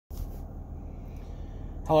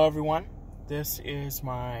Hello everyone, this is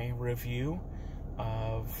my review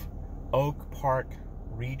of Oak Park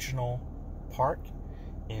Regional Park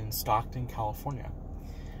in Stockton, California.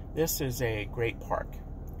 This is a great park.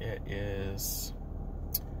 It is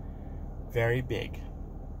very big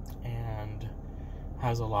and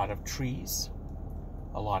has a lot of trees,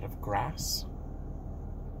 a lot of grass.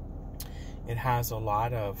 It has a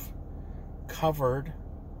lot of covered,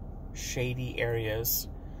 shady areas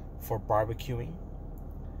for barbecuing.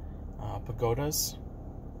 Pagodas.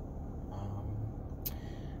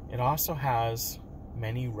 It also has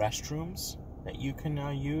many restrooms that you can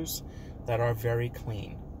use that are very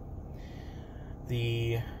clean.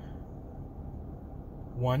 The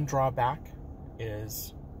one drawback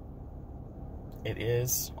is it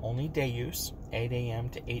is only day use, 8 a.m.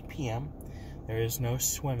 to 8 p.m. There is no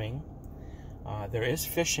swimming. There is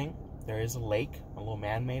fishing. There is a lake, a little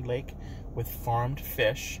man-made lake with farmed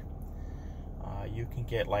fish. You can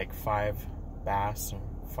get like 5 bass and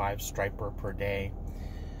 5 striper per day.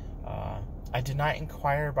 I did not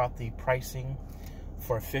inquire about the pricing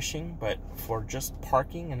for fishing, but for just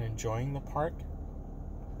parking and enjoying the park,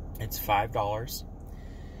 it's $5.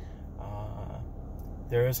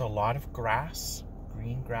 There is a lot of grass,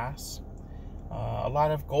 green grass, a lot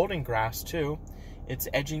of golden grass too. It's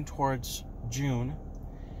edging towards June.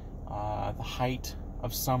 The height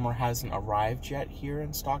of summer hasn't arrived yet here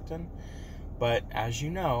in Stockton. But as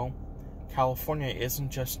you know, California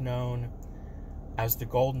isn't just known as the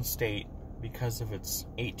Golden State because of its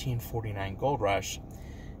 1849 gold rush.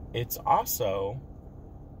 It's also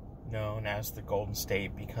known as the Golden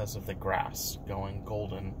State because of the grass going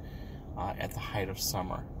golden at the height of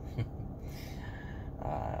summer.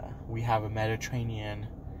 We have a Mediterranean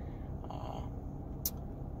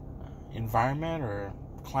environment or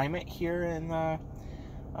climate here in the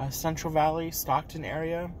Central Valley, Stockton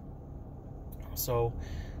area. So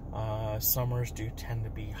summers do tend to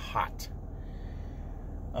be hot.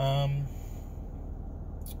 I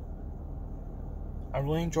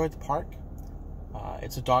really enjoyed the park.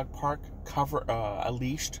 It's a dog park, a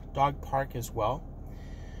leashed dog park as well.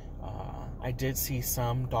 I did see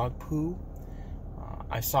some dog poo.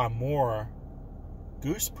 I saw more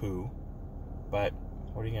goose poo, but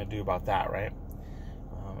what are you going to do about that, right?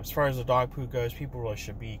 As far as the dog poo goes, people really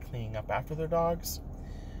should be cleaning up after their dogs.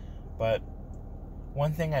 But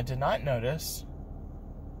one thing I did not notice,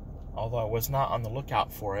 although I was not on the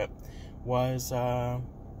lookout for it, was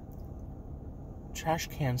trash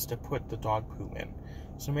cans to put the dog poo in.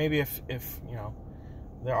 So maybe if you know,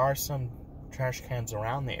 there are some trash cans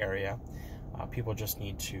around the area, people just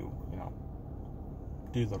need to, you know,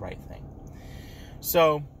 do the right thing.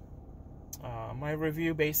 So my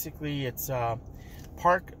review, basically, it's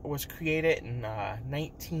park was created in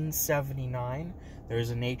 1979. There's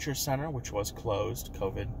a nature center which was closed,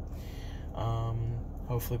 COVID.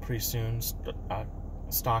 Hopefully pretty soon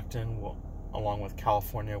Stockton will, along with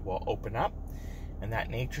California, will open up, and that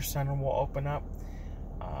nature center will open up.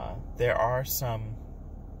 There are some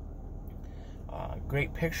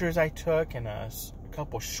great pictures I took and a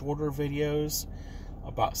couple shorter videos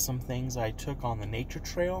about some things I took on the nature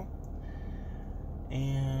trail,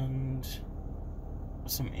 and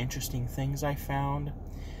some interesting things I found.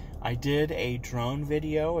 I did a drone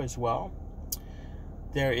video as well.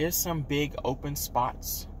 There is some big open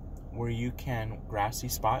spots where you can, grassy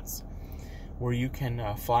spots, where you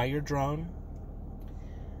can fly your drone.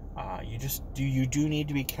 You do need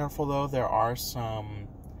to be careful though. There are some,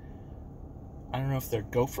 I don't know if they're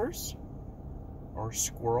gophers or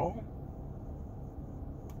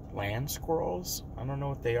land squirrels. I don't know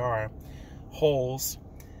what they are. Holes.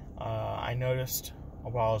 I noticed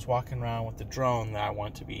while I was walking around with the drone that I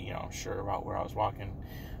want to be, you know, sure about where I was walking.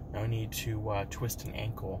 No need to twist an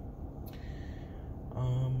ankle.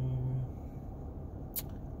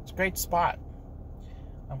 It's a great spot.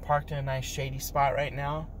 I'm parked in a nice shady spot right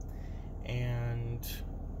now, and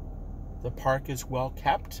the park is well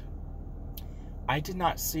kept. I did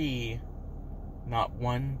not see not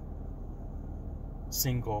one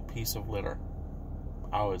single piece of litter.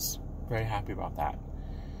 I was very happy about that.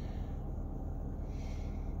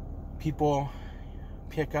 People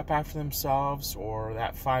pick up after themselves, or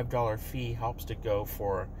that $5 fee helps to go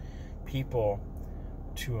for people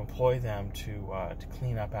to employ them to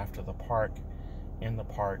clean up after the park, in the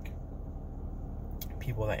park.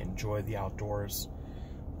 People that enjoy the outdoors.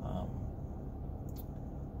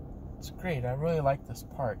 It's great. I really like this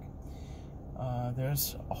park.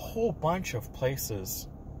 There's a whole bunch of places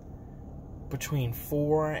between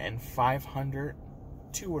 400 and 500,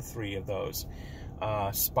 2 or 3 of those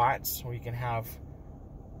spots where you can have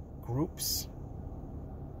groups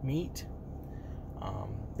meet.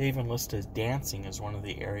 They even listed dancing as one of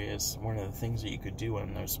the areas, one of the things that you could do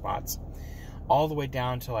in those spots. All the way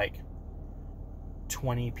down to like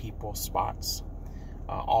 20 people spots,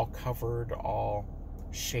 all covered, all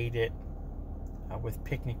shaded, with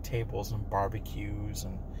picnic tables and barbecues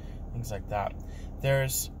and things like that.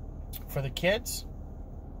 There's, for the kids,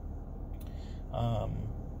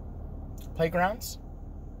 playgrounds.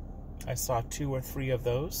 I saw 2 or 3 of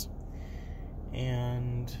those,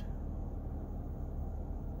 and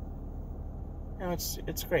you know,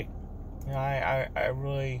 it's great. You know, I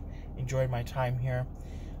really enjoyed my time here,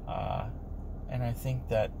 and I think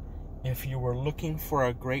that if you were looking for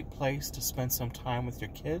a great place to spend some time with your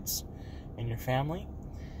kids and your family,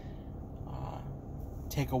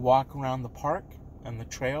 take a walk around the park and the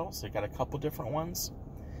trails. They got a couple different ones.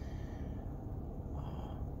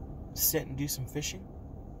 Sit and do some fishing.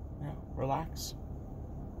 You know, relax.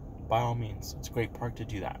 By all means, it's a great park to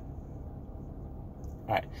do that.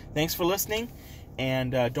 All right, thanks for listening,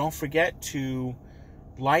 and don't forget to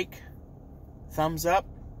like, thumbs up,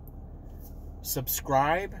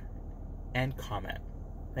 subscribe, and comment.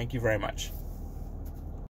 Thank you very much.